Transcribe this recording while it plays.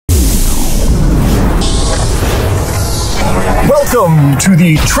Welcome to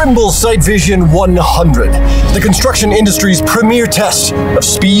the Trimble SiteVision 100, the construction industry's premier test of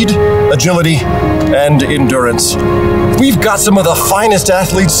speed, agility, and endurance. We've got some of the finest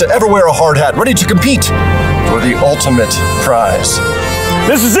athletes to ever wear a hard hat, ready to compete for the ultimate prize.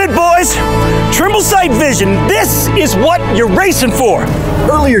 This is it, boys! Trimble SiteVision, this is what you're racing for!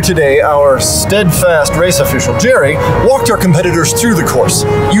 Earlier today, our steadfast race official, Jerry, walked our competitors through the course,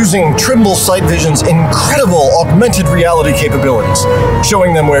 using Trimble SiteVision's incredible augmented reality capabilities,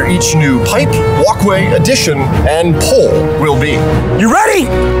 showing them where each new pipe, walkway, addition, and pole will be. You ready?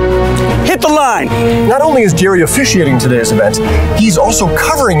 Hit the line! Not only is Jerry officiating today's event, he's also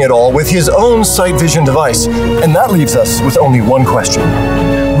covering it all with his own SiteVision device. And that leaves us with only one question.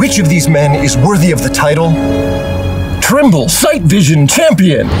 Which of these men is worthy of the title Trimble SiteVision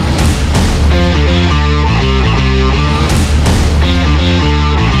Champion?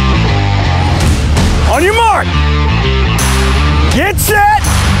 On your mark! Get set!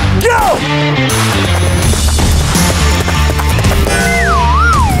 Go!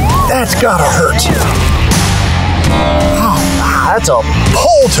 That's gotta hurt. Oh, that's a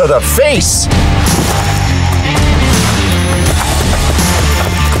pull to the face.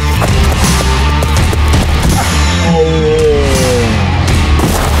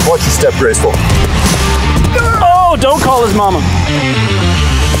 Watch your step, Graceful. Oh, don't call his mama.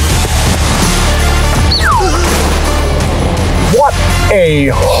 What a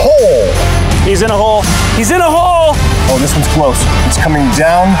hole! He's in a hole. He's in a hole! Oh, this one's close. It's coming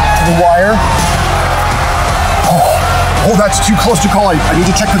down to the wire. Oh, that's too close to call. I need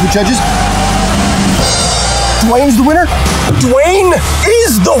to check with the judges. Dwayne's the winner? Dwayne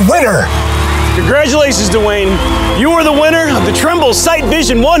is the winner! Congratulations, Dwayne. You are the winner of the Trimble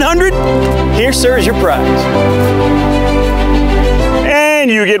SiteVision 100. Here, sir, is your prize. And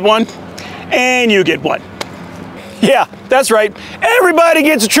you get one. And you get one. Yeah, that's right. Everybody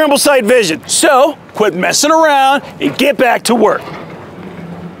gets a Trimble SiteVision. So, quit messing around and get back to work.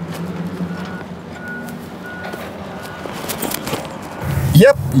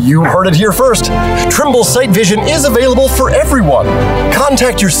 Yep, you heard it here first. Trimble SiteVision is available for everyone.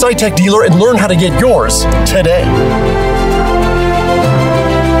 Contact your SiteTech dealer and learn how to get yours today.